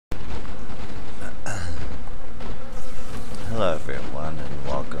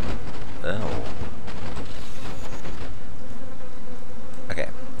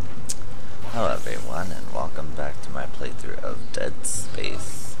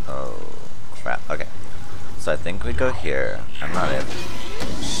Oh, crap. Okay. So I think we go here. I'm not even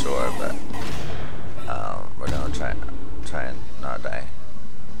sure, but we're gonna try and not die.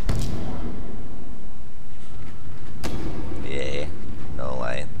 Yay. No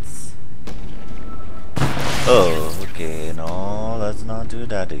lights. Oh, okay. No, let's not do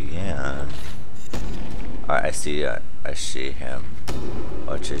that again. Alright, I see him.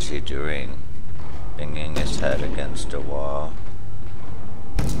 What is he doing? Banging his head against the wall.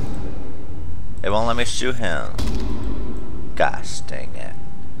 It won't let me shoot him. Gosh dang it.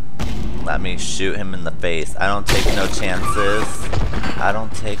 Let me shoot him in the face. I don't take no chances. I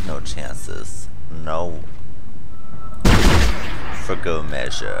don't take no chances. No. For good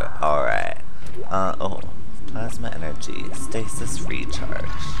measure. Alright. Oh. Plasma energy. Stasis recharge.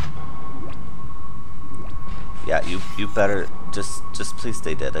 Yeah, you better just please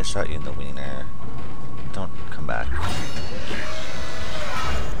stay dead. I shot you in the wiener. Don't come back.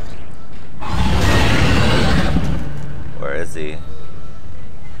 Where is he?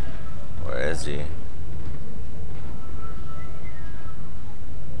 Where is he?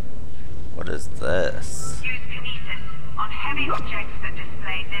 What is this? Use kinesis on heavy objects that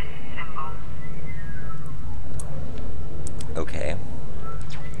display this symbol. Okay.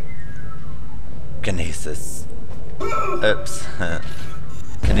 Kinesis. Oops.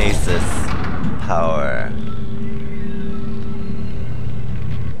 Kinesis power.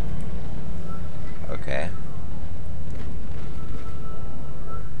 Okay.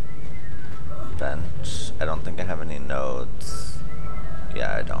 Bench. I don't think I have any nodes.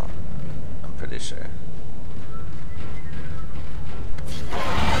 Yeah, I don't. I'm pretty sure.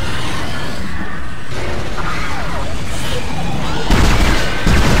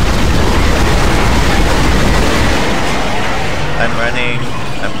 I'm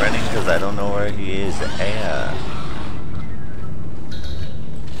running because I don't know where he is at.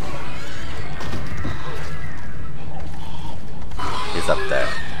 He's up there.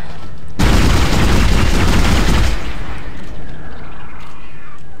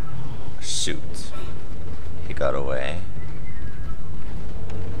 Shoot. He got away.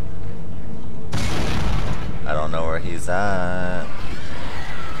 I don't know where he's at.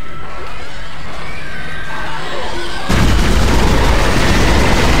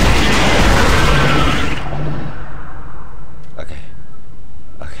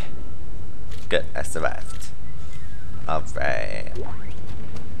 Good, I survived. Alright.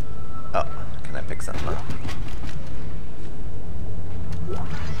 Oh, can I pick something up?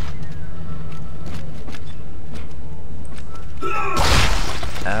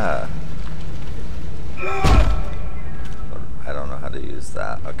 Ah. I don't know how to use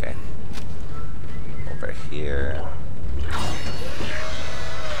that. Okay. Over here.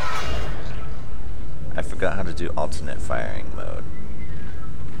 I forgot how to do alternate firing mode.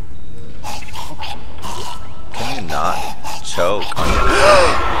 Can you not choke on your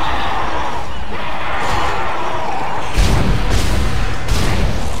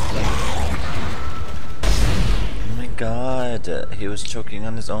Oh my god, he was choking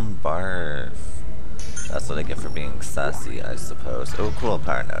on his own barf. That's what I get for being sassy, I suppose. Oh, cool,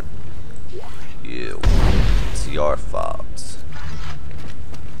 power node. You. It's your fault.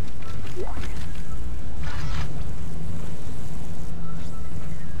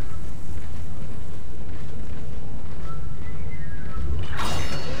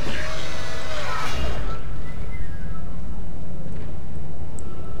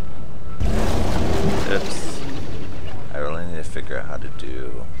 Oops. I really need to figure out how to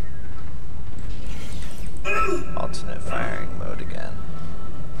do alternate firing mode again.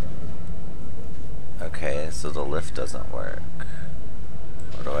 Okay, so the lift doesn't work.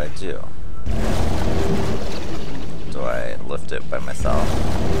 What do I do? Do I lift it by myself?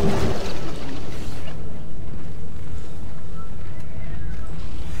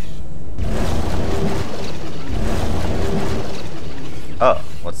 Oh,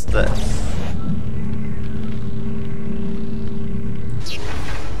 what's this?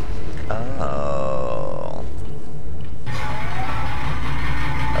 Oh.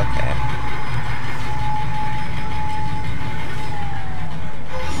 Okay.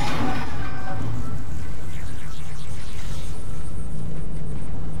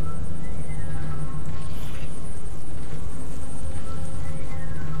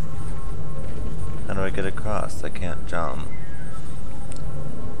 How do I get across? I can't jump.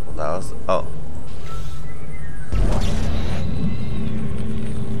 Well, that was... oh.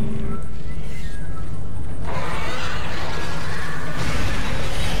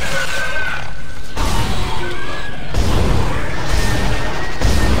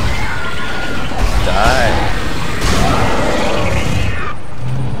 Die.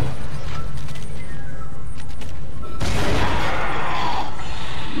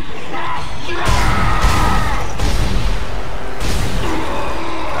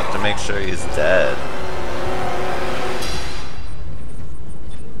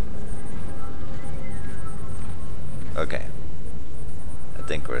 Okay. I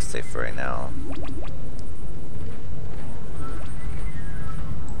think we're safe right now.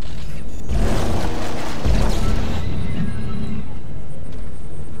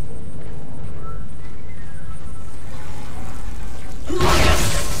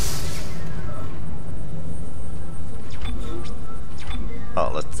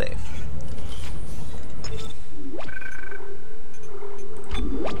 Oh, let's save.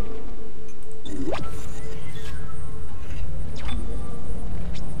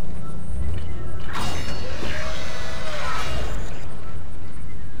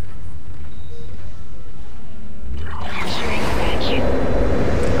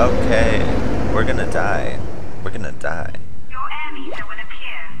 Okay, we're gonna die. We're gonna die. Your air meter will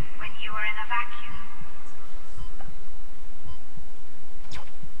appear when you are in a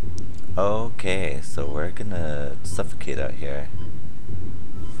vacuum. Okay, so we're gonna suffocate out here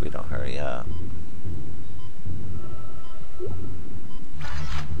if we don't hurry up.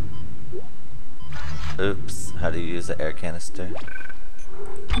 Oops, how do you use the air canister?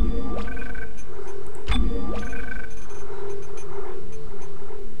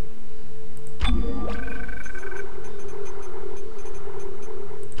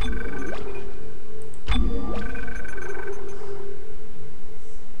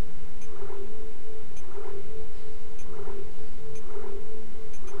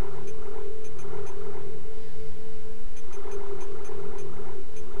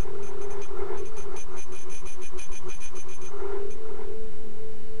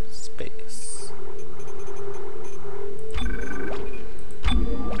 Space.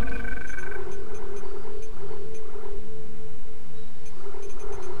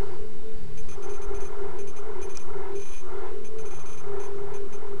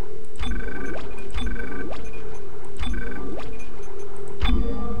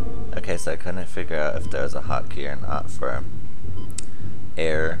 Okay, so I couldn't figure out if there was a hotkey or not for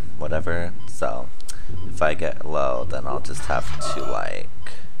air, whatever. So if I get low, then I'll just have to like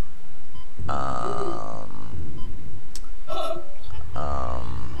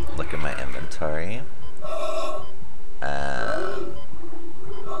look at my inventory and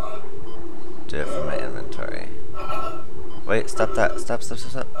do it for my inventory. Wait, stop that. Stop.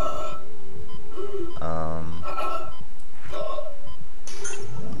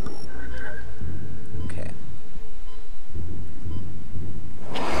 Okay.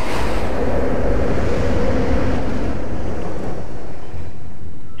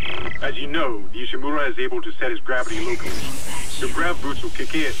 As you know, the Ishimura is able to set its gravity locally. Your grav boots will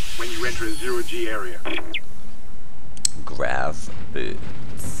kick in when you enter a zero-G area. Grav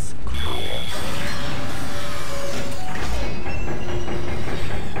boots. Cool.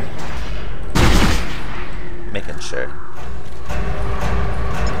 Making sure. Your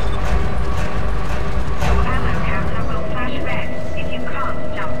ammo counter will flash red if you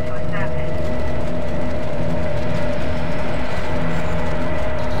can't jump to a surface.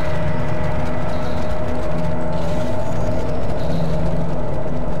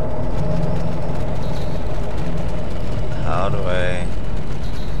 How do I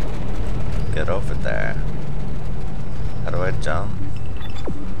get over there? How do I jump?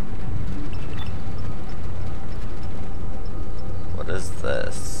 What is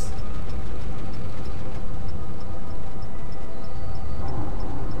this?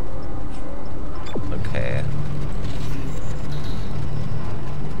 Okay.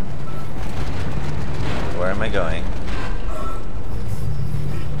 Where am I going?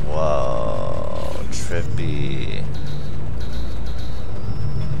 Whoa, trippy.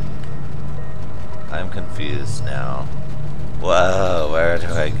 I'm confused now. Whoa, where do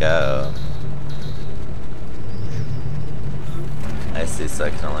I go? I see, so I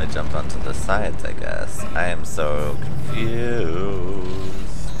can only jump onto the sides, I guess. I am so confused.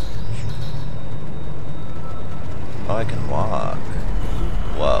 Oh, I can walk.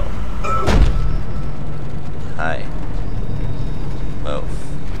 Whoa. Hi. Move.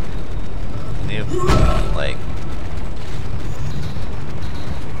 Can you, like...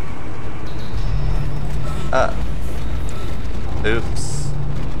 Ah. Oops.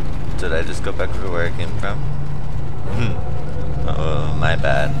 Did I just go back to where I came from? Oh, my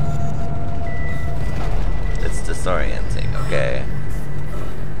bad. It's disorienting, okay.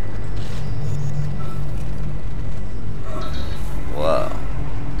 Whoa.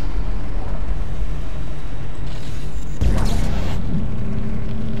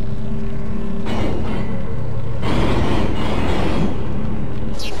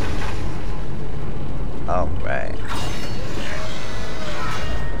 Alright.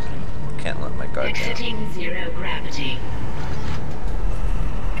 Can't let my guard down. Exiting zero gravity.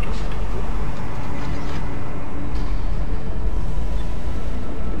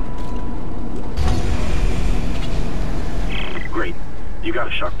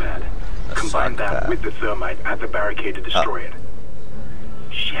 got a shock pad. Combine that with the thermite at the barricade to destroy it.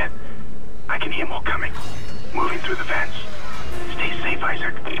 Shit. I can hear more coming. Moving through the vents. Stay safe,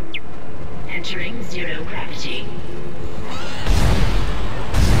 Isaac. Entering zero gravity.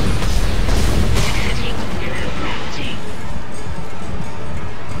 Exiting zero gravity.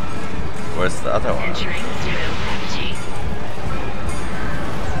 Where's the other one? Entering zero gravity.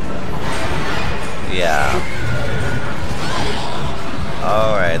 Yeah.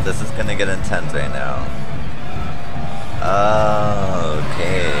 Alright, this is gonna get intense right now.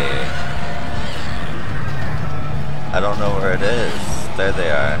 Okay. I don't know where it is. There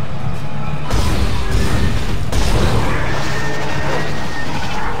they are.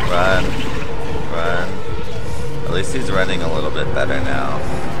 Run. Run. At least he's running a little bit better now.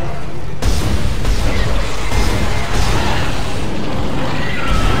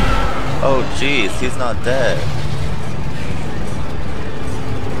 Oh jeez, he's not dead.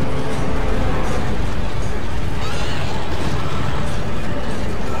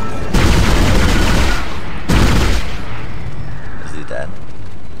 Is he dead?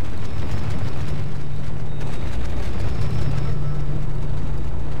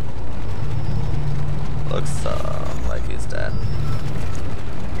 Looks like he's dead.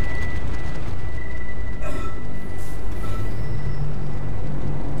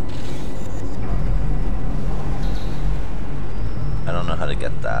 I don't know how to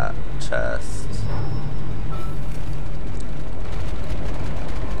get that chest.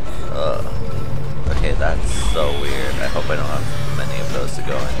 Ugh. Okay, that's so weird. I hope I don't have many of those to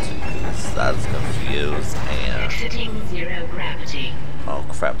go into because that's confused and... Exiting zero gravity. Oh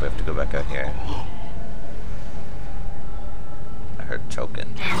crap, we have to go back out here. I heard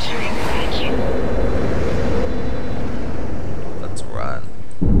choking. Entering vacuum. Let's run.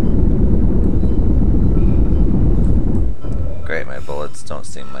 Great, my bullets don't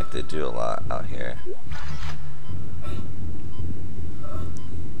seem like they do a lot out here.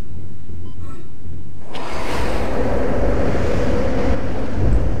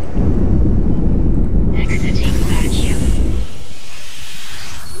 Exiting vacuum.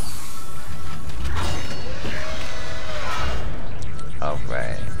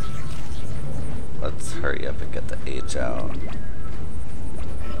 Alright. Let's hurry up and get the H out.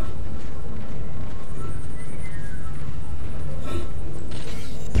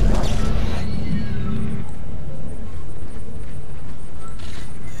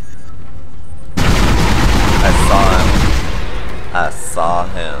 I saw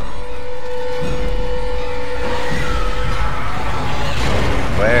him.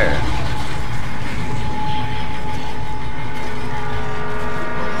 Where?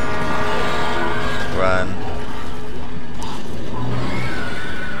 Run.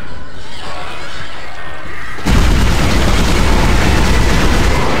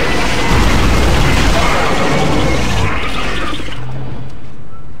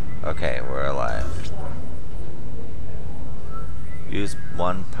 Okay, we're alive. Use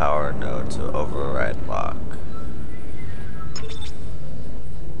one power node to override lock.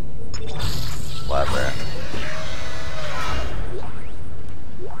 Lever.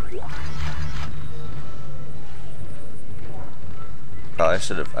 Probably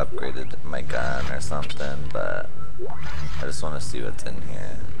should have upgraded my gun or something, but I just want to see what's in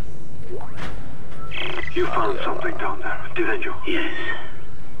here. You found something down there, didn't you? Yes,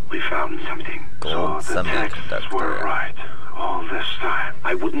 we found something. Gold So the texts were semiconductor. right all this time.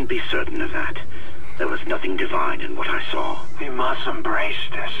 I wouldn't be certain of that. There was nothing divine in what I saw. We must embrace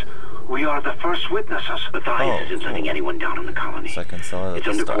this. We are the first witnesses. Matthias isn't letting anyone down in the colony. So I can sell it at It's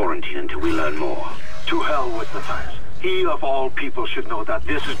the under start. quarantine until we learn more. To hell with Matthias. He of all people should know that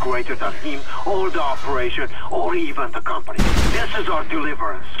this is greater than him, or the operation, or even the company. This is our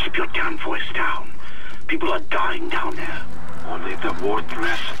deliverance. Keep your damn voice down. People are dying down there. Only the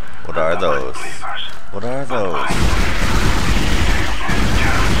worthless. What are and the those? unbelievers. What are But those?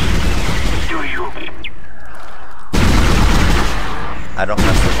 do you? I don't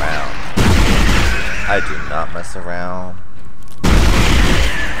mess around. I do not mess around.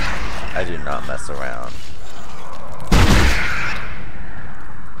 I do not mess around.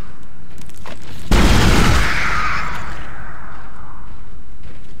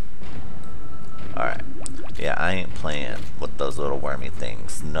 Alright. Yeah, I ain't playing with those little wormy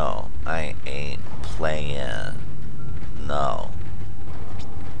things. No, I ain't playing. No.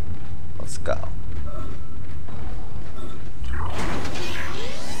 Let's go.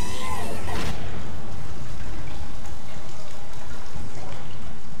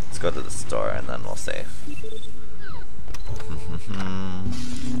 Let's go to the store and then we'll save.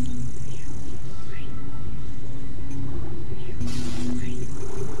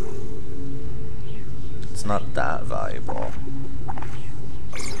 It's not that valuable.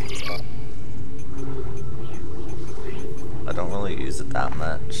 I don't really use it that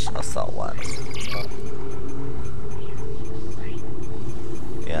much. I'll sell one.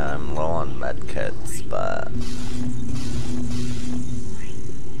 Yeah, I'm low on medkits, but...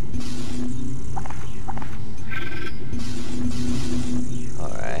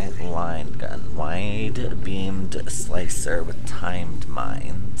 Alright, line gun. Wide-beamed slicer with timed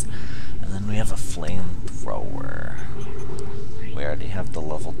mines. And then we have a flamethrower. We already have the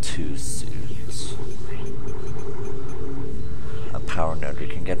level 2 suit. A power node. We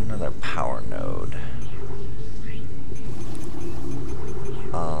can get another power node.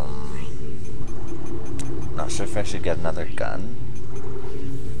 Not sure if I should get another gun.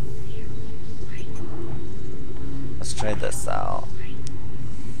 Let's try this out.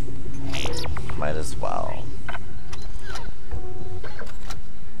 Might as well.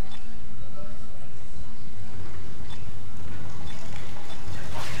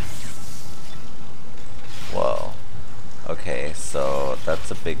 Whoa. Okay, so that's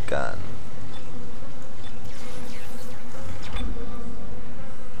a big gun.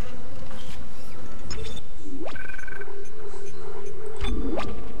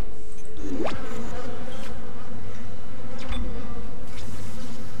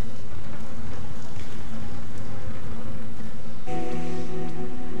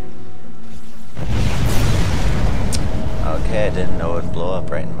 Okay, I didn't know it would blow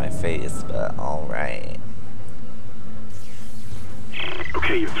up right in my face, but alright.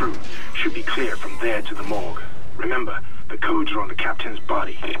 Okay, you're through. Should be clear from there to the morgue. Remember, the codes are on the captain's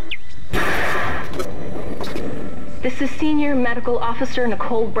body. This is Senior Medical Officer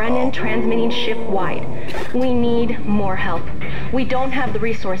Nicole Brennan transmitting ship-wide. We need more help. We don't have the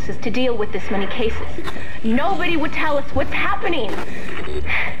resources to deal with this many cases. Nobody would tell us what's happening.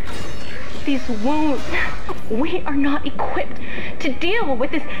 These wounds, we are not equipped to deal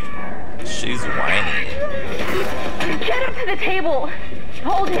with this. She's whining. Get him to the table.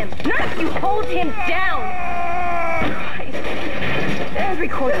 Hold him. Nurse, you hold him down. There's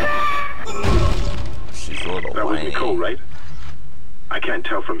recording. She's a little That was whiny. Nicole, right? I can't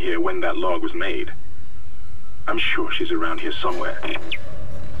tell from here when that log was made. I'm sure she's around here somewhere.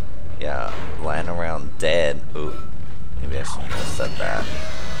 Yeah, lying around dead. Ooh, maybe I shouldn't have said that.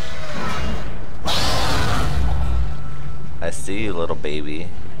 I see you, little baby.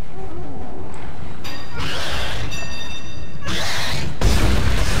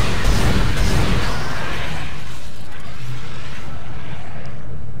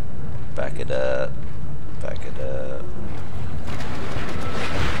 Back it up. Back it up.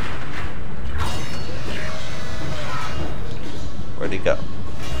 Where'd he go?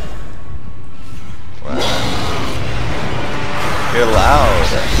 Run. You're loud.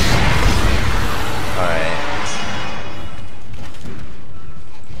 Alright.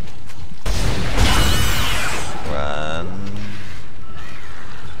 Run.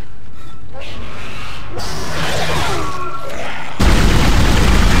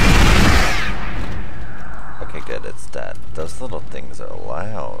 Okay, good, it's dead. Those little things are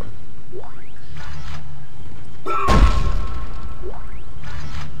loud.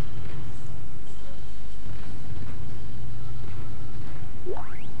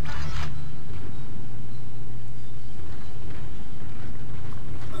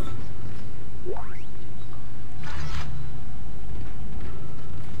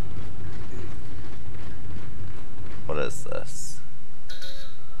 What is this?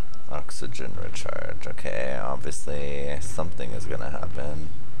 Oxygen recharge. Okay, obviously something is gonna happen.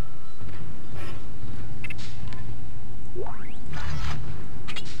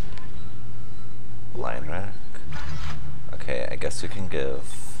 Line rack. Okay, I guess we can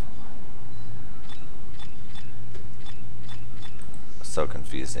give... So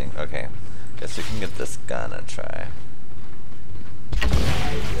confusing. Okay, guess we can give this gun a try.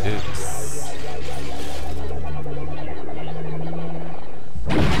 Oops.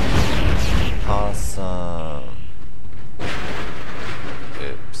 Awesome.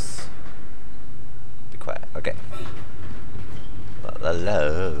 Oops. Be quiet. Okay.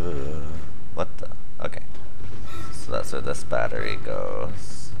 Hello. What the? Okay. So that's where this battery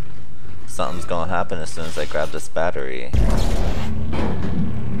goes. Something's gonna happen as soon as I grab this battery.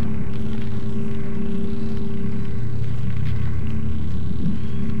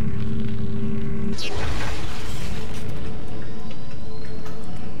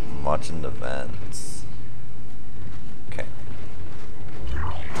 I'm watching the vents. Okay.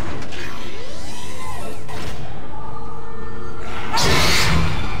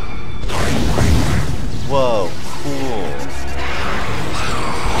 Whoa, cool.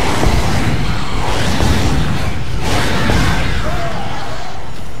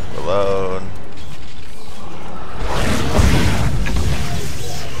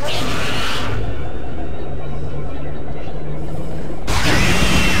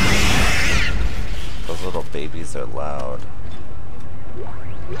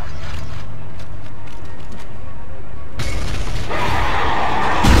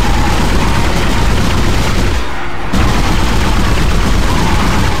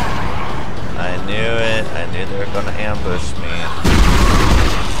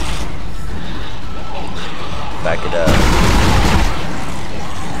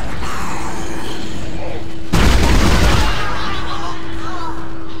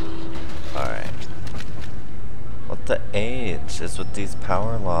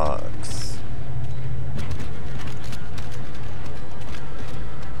 Power logs.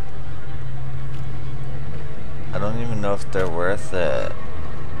 I don't even know if they're worth it.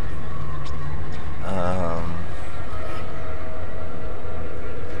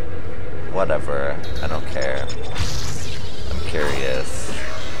 Whatever. I don't care. I'm curious.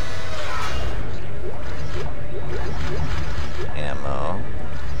 Ammo.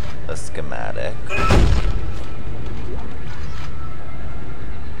 A schematic.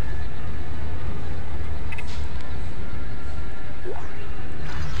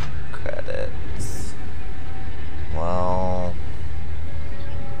 Credits. Well...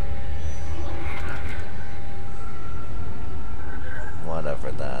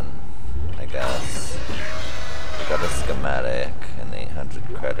 whatever then, I guess. We got a schematic and 800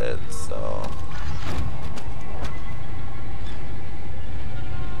 credits, so...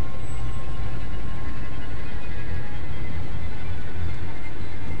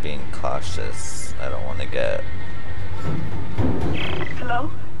 I'm being cautious. I don't want to get...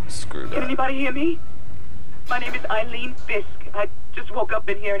 Hello? screwed Can up. anybody hear me? My name is Eileen Fisk. I just woke up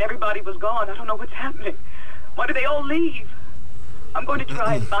in here and everybody was gone. I don't know what's happening. Why did they all leave? I'm going to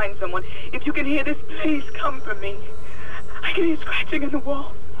try and find someone. If you can hear this, please come for me. I can hear scratching in the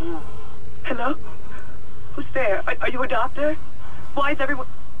wall. Hello? Who's there? Are you a doctor? Why is everyone...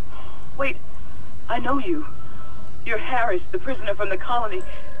 Wait, I know you. You're Harris, the prisoner from the colony.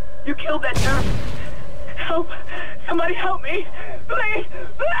 You killed that nurse. Help! Somebody help me! Please!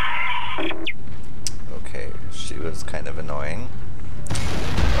 Okay, she was kind of annoying.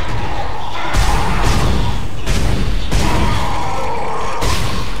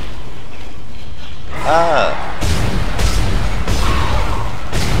 Ah!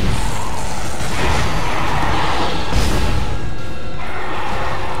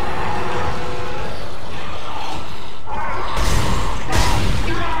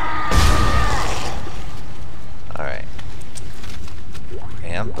 Alright.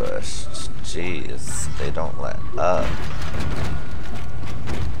 Ambushed. Jeez, they don't let up.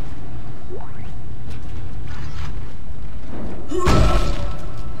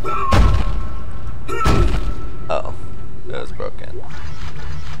 Oh, it was broken.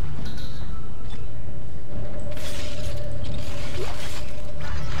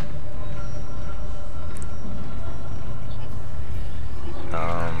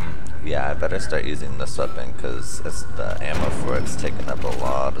 Yeah, I better start using this weapon because the ammo for it's taking up a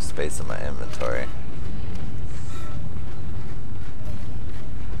lot of space in my inventory.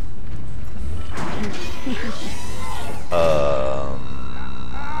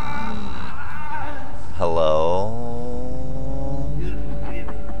 Hello?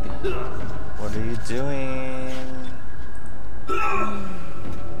 What are you doing?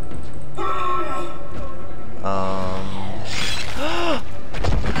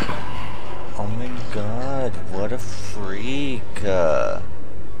 Oh my god, what a freak.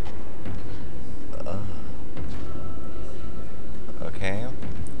 Okay.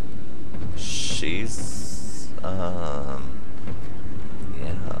 She's, yeah,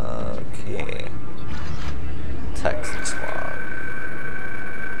 okay. Text log.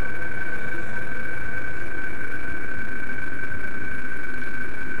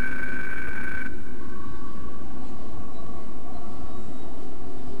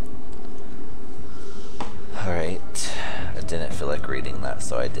 Alright. I didn't feel like reading that,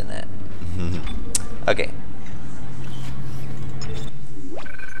 so I didn't. Okay.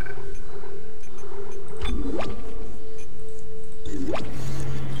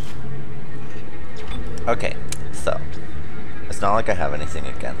 Okay, so it's not like I have anything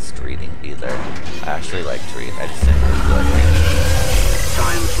against reading either. I actually like to read, I just didn't really feel like reading.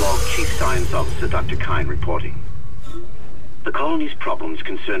 Science Log Chief Science Officer Dr. Kine reporting. The colony's problems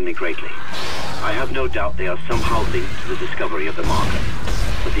concern me greatly. I have no doubt they are somehow linked to the discovery of the marker,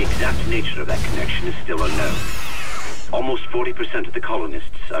 but the exact nature of that connection is still unknown. Almost 40% of the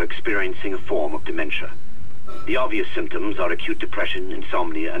colonists are experiencing a form of dementia. The obvious symptoms are acute depression,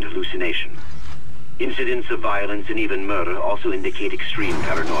 insomnia, and hallucination. Incidents of violence and even murder also indicate extreme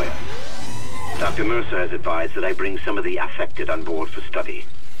paranoia. Dr. Mercer has advised that I bring some of the affected on board for study.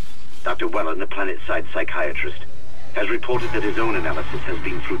 Dr. Wellen, the planet-side psychiatrist, has reported that his own analysis has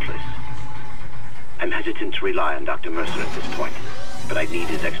been fruitless. I'm hesitant to rely on Dr. Mercer at this point, but I need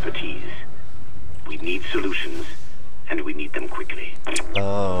his expertise. We need solutions, and we need them quickly.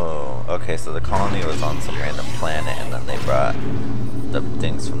 Oh, okay, so the colony was on some random planet and then they brought the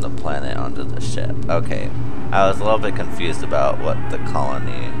things from the planet onto the ship. Okay, I was a little bit confused about what the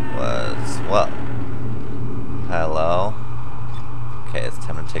colony was. Well, hello? Okay, it's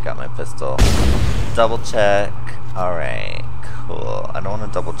time to take out my pistol. Double check. Alright, Cool. I don't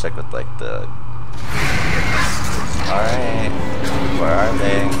want to double check with like the... Alright. Where are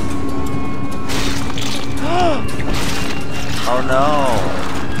they? Oh no!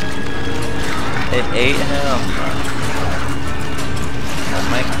 It ate him! Oh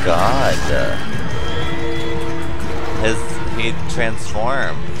my god! He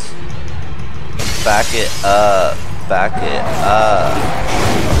transformed. Back it up! Back it up!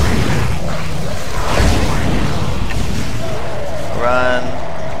 Run!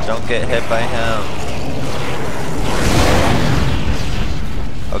 Don't get hit by him.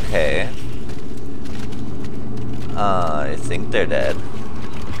 Okay. I think they're dead.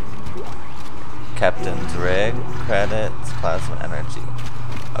 Captain's rig, credits, plasma energy.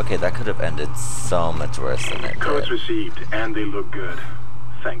 Okay, that could have ended so much worse than it Codes did. received, and they look good.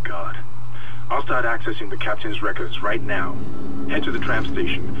 Thank God. I'll start accessing the captain's records right now. Head to the tram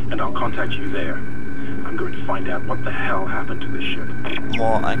station, and I'll contact you there. I'm going to find out what the hell happened to this ship.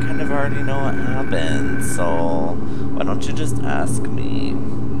 Well, I kind of already know what happened, so why don't you just ask me?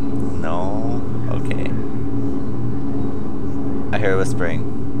 No? Okay. I hear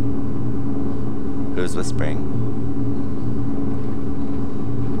whispering. Who's whispering?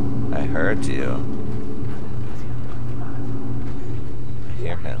 I heard you. I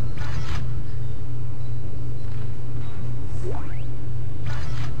hear him.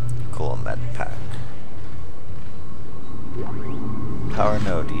 Cool med pack. Power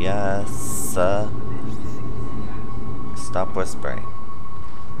node, yes. Stop whispering.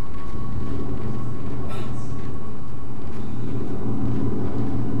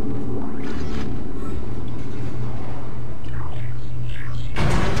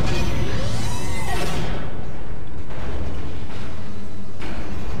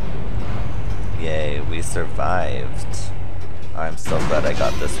 Yay, we survived. I'm so glad I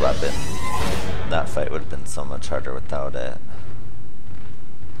got this weapon. That fight would have been so much harder without it.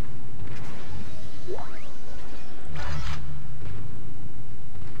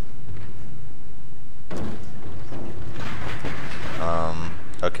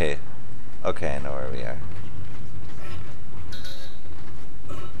 Okay. Okay, I know where we are.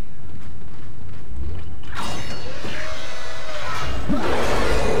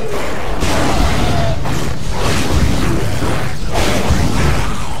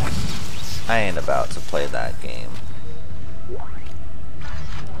 I ain't about to play that game.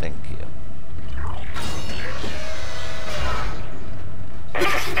 Thank you.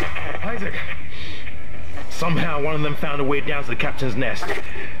 Isaac! Somehow one of them found a way down to the captain's nest.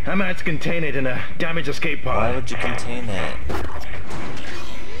 I managed to contain it in a damaged escape pod. Why would you contain it?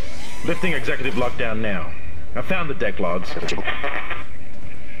 Lifting executive lockdown now. I found the deck logs.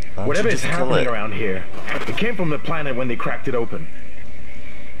 Whatever is happening around here, it came from the planet when they cracked it open.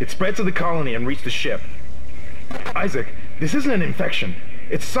 It spread to the colony and reached the ship. Isaac, this isn't an infection.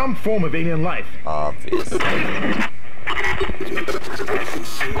 It's some form of alien life. Obviously.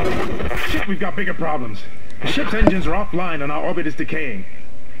 Shit, we've got bigger problems. The ship's engines are offline and our orbit is decaying.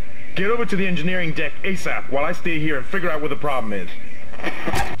 Get over to the engineering deck ASAP while I stay here and figure out what the problem is.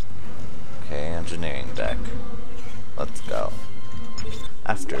 Okay, engineering deck. Let's go.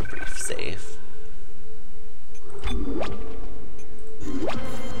 After a brief save.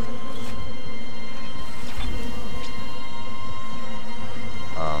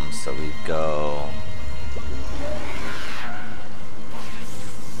 So we go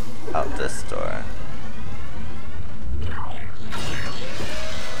out this door.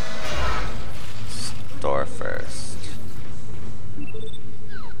 Door first.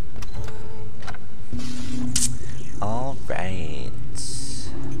 All right.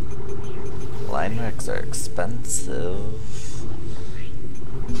 Line wrecks are expensive.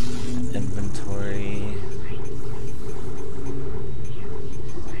 Inventory.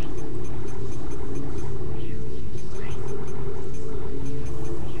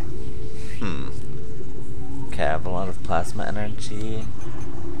 Okay, I have a lot of plasma energy.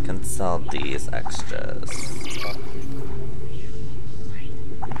 Can sell these extras.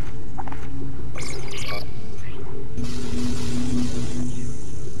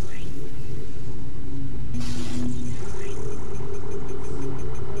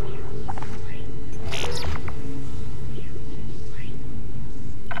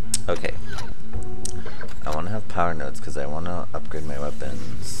 Okay. I want to have power nodes because I want to upgrade my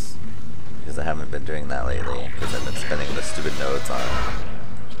weapons. Because I haven't been doing that lately. Because I've been spending the stupid nodes on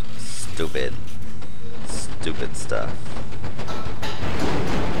stupid stuff.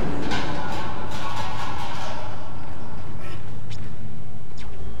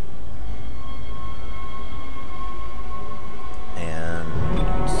 And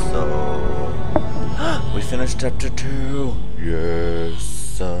so we finished chapter 2.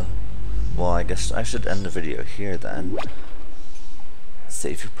 Yes. Well, I guess I should end the video here then.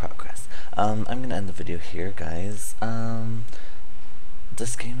 Save your progress. I'm gonna end the video here, guys.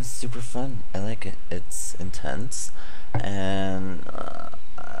 This game is super fun. I like it. It's intense, and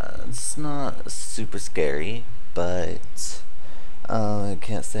it's not super scary, but I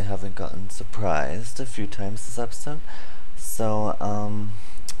can't say I haven't gotten surprised a few times this episode. So,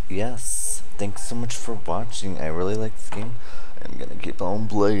 yes, thanks so much for watching. I really like this game. I'm gonna keep on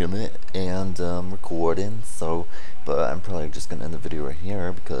playing it and recording, but I'm probably just gonna end the video right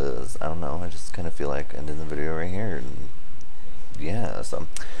here because I don't know, I just kind of feel like ending the video right here. And yeah, so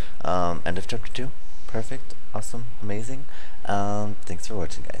end of chapter 2. Perfect, awesome, amazing. Thanks for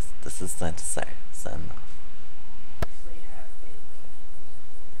watching, guys. This is SlantedSlayer, signing off.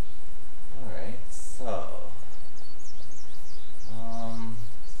 Alright, so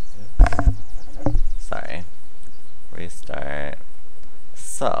sorry, restart.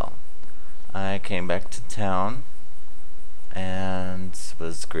 So I came back to town and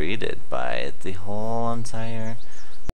was greeted by the whole entire